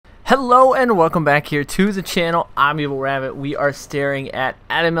Hello and welcome back here to the channel. I'm EvlRabbit. We are staring at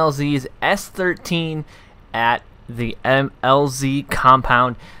MLZ's S13 at the LZ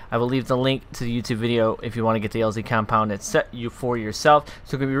compound. I will leave the link to the YouTube video if you want to get the LZ compound and set you for yourself.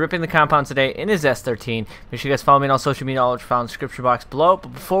 So we're going to be ripping the compound today in his S13. Make sure you guys follow me on all social media, all which are found in the description box below.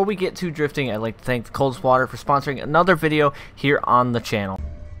 But before we get to drifting, I'd like to thank the Coldest Water for sponsoring another video here on the channel.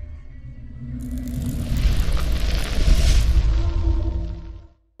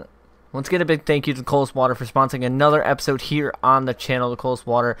 Once again, a big thank you to the Coldest Water for sponsoring another episode here on the channel. The Coldest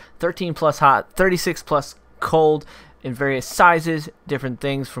Water, 13 plus hot, 36 plus cold, in various sizes, different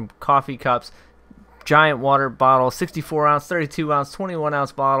things from coffee cups, giant water bottles, 64 ounce, 32 ounce, 21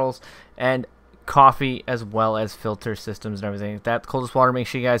 ounce bottles, and coffee, as well as filter systems and everything like that. The Coldest Water, make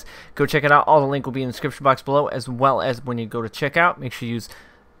sure you guys go check it out. All the link will be in the description box below, as well as when you go to checkout, make sure you use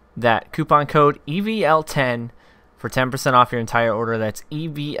that coupon code EVL10 for 10% off your entire order. That's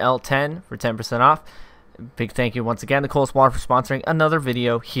EVL10 for 10% off. Big thank you once again to Coldest Water for sponsoring another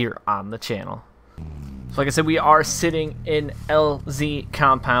video here on the channel. So like I said, we are sitting in LZ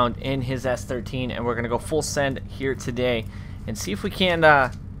compound in his S13, and we're going to go full send here today and see if we can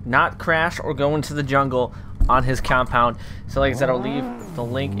not crash or go into the jungle on his compound. So like I said, I'll leave the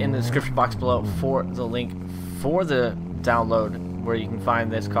link in the description box below for the link for the download where you can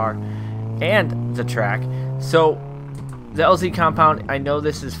find this car and the track. So the LZ compound, I know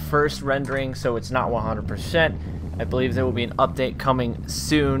this is first rendering, so it's not 100%. I believe there will be an update coming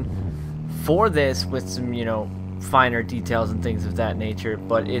soon for this with some, you know, finer details and things of that nature.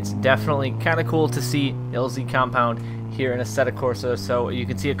 But it's definitely kind of cool to see LZ compound here in a Assetto Corsa. So you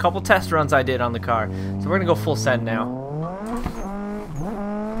can see a couple test runs I did on the car. So we're gonna go full send now.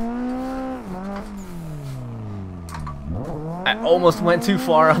 I almost went too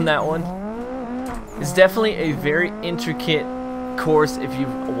far on that one. It's definitely a very intricate course. If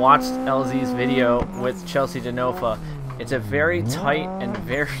you've watched LZ's video with Chelsea DeNova, it's a very tight and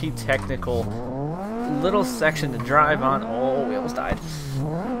very technical little section to drive on. Oh, we almost died.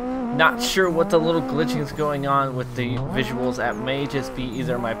 Not sure what the little glitching is going on with the visuals. That may just be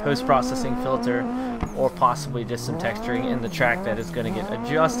either my post-processing filter or possibly just some texturing in the track that is going to get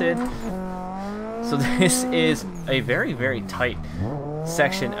adjusted. So this is a very, very tight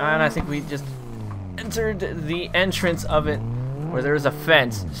section, and I think we just entered the entrance of it where there is a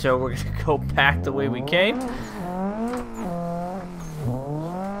fence, so we're going to go back the way we came.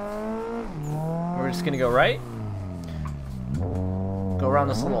 We're just going to go right. Go around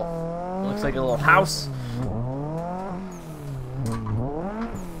this little, looks like a little house.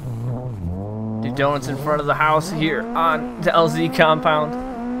 Do donuts in front of the house here on the LZ compound.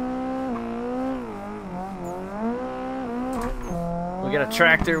 We got a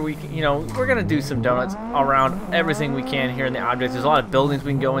tractor. We're gonna do some donuts around everything we can here in the object. There's a lot of buildings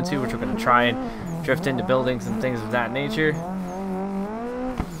we can go into, which we're gonna try and drift into buildings and things of that nature,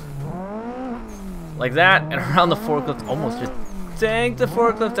 like that. And around the forklift, almost just dang the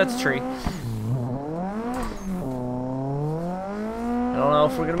forklift. That's a tree. I don't know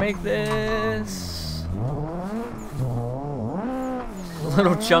if we're gonna make this.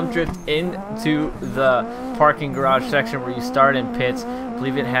 Little jump drift into the parking garage section where you start in pits. I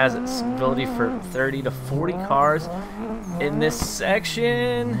believe it has its ability for 30 to 40 cars in this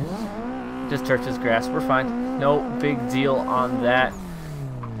section. Just touches grass. We're fine. No big deal on that.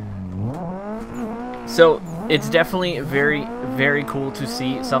 So it's definitely very, very cool to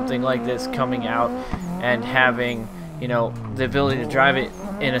see something like this coming out and having, you know, the ability to drive it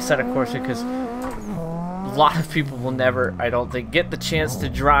in a Assetto Corsa, because a lot of people will never, I don't think, get the chance to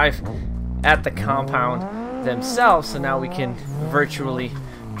drive at the compound themselves. So now we can virtually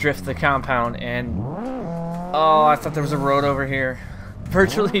drift the compound and, oh, I thought there was a road over here.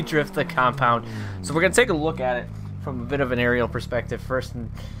 Virtually drift the compound. So we're going to take a look at it from a bit of an aerial perspective first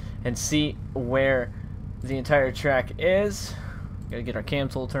and see where the entire track is. Got to get our cam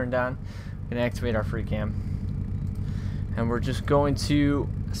tool turned on. Going to activate our free cam. And we're just going to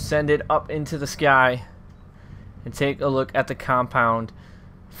send it up into the sky and take a look at the compound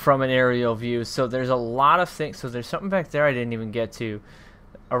from an aerial view. So there's a lot of things. So there's something back there I didn't even get to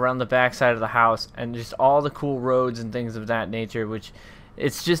around the back side of the house, and just all the cool roads and things of that nature, which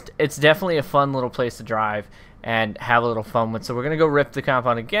it's definitely a fun little place to drive and have a little fun with. So we're going to go rip the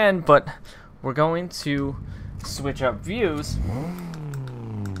compound again, but we're going to switch up views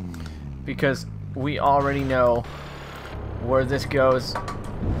because we already know where this goes.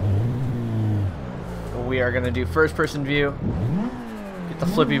 We are going to do first person view, get the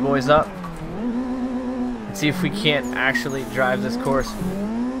flippy boys up, and see if we can't actually drive this course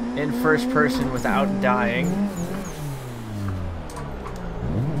in first person without dying.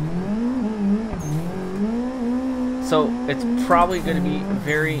 So it's probably going to be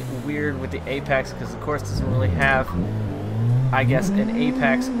very weird with the apex because the course doesn't really have, I guess, an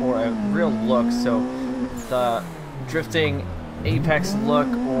apex or a real look. So the drifting apex look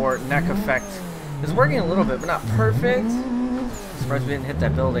or neck effect is working a little bit, but not perfect. I'm surprised we didn't hit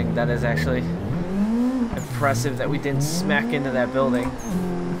that building. That is actually impressive that we didn't smack into that building.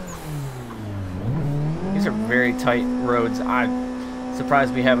 These are very tight roads. I'm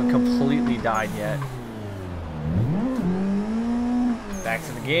surprised we haven't completely died yet. Back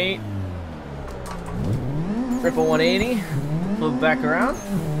to the gate. Triple 180. Flip back around.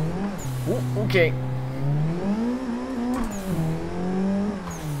 Ooh, okay.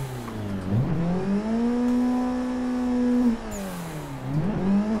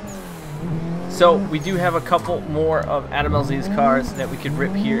 So we do have a couple more of Adam LZ's cars that we could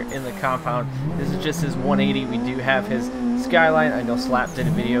rip here in the compound. This is just his 180. We do have his Skyline. I know Slap did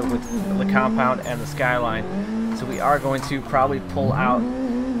a video with the compound and the Skyline. So we are going to probably pull out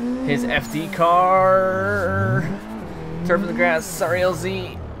his FD car. Turf in the grass. Sorry,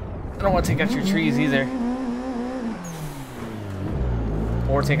 LZ. I don't want to take out your trees either.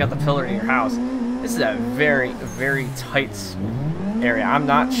 Or take out the pillar in your house. This is a very, very tight area. I'm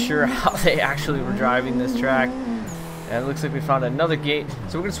not sure how they actually were driving this track. And it looks like we found another gate.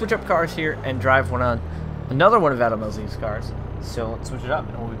 So we're going to switch up cars here and drive another one of Adam LZ's cars. So let's switch it up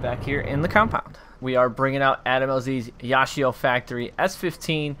and we'll be back here in the compound. We are bringing out Adam LZ's Yashio Factory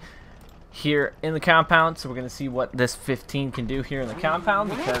S15 here in the compound. So we're going to see what this 15 can do here in the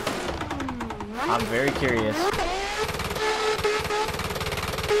compound because I'm very curious.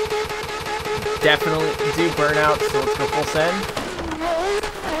 Definitely do burnout, so let's go full send.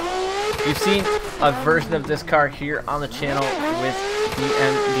 We've seen a version of this car here on the channel with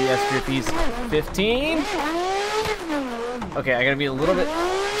DMDS Grippy's 15. Okay, I gotta be a little bit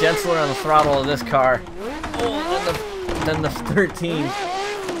gentler on the throttle of this car than the 13.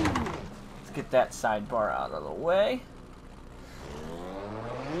 Let's get that sidebar out of the way.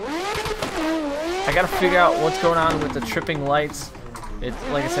 I gotta figure out what's going on with the tripping lights. It's,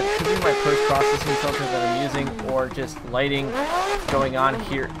 like I said, it could be my post-processing filter that I'm using or just lighting going on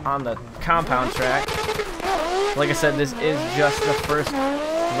here on the compound track. Like I said, this is just the first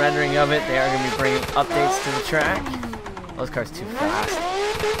rendering of it. They are going to be bringing updates to the track. Oh, this car's too fast.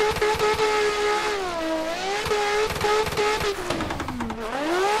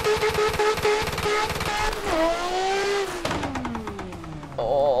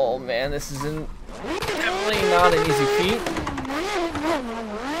 Oh man, this is definitely not an easy feat.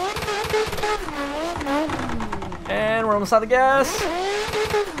 And we're almost out of gas.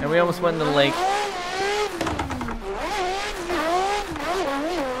 And we almost went in the lake.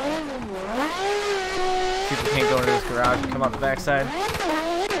 See if we can't go into this garage and come out the backside.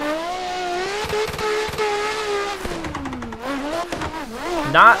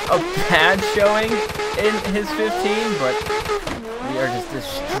 Not a bad showing in his 15, but we are just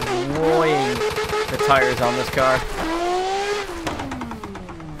destroying the tires on this car.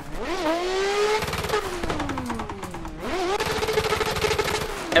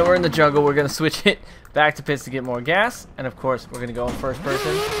 And we're in the jungle. We're going to switch it back to pits to get more gas. And of course, we're going to go in first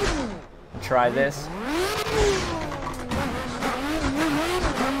person. Try this.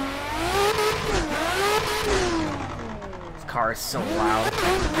 This car is so loud.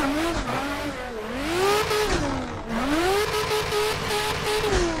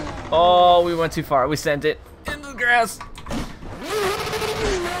 Oh, we went too far. We sent it into the grass.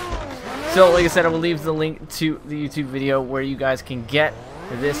 So, like I said, I will leave the link to the YouTube video where you guys can get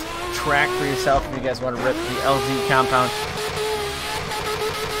this track for yourself if you guys want to rip the LZ compound.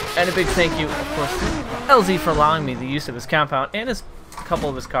 And a big thank you, of course, to LZ for allowing me the use of his compound and a couple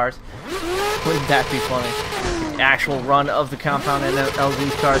of his cars. Wouldn't that be funny? The actual run of the compound and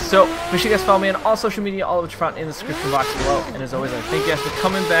LZ's cars. So make sure you guys follow me on all social media, all of which are found in the description box below. And as always, I thank you guys for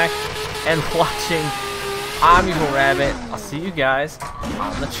coming back and watching. I'm EvlRabbit. I'll see you guys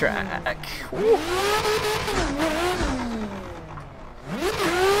on the track. Woo.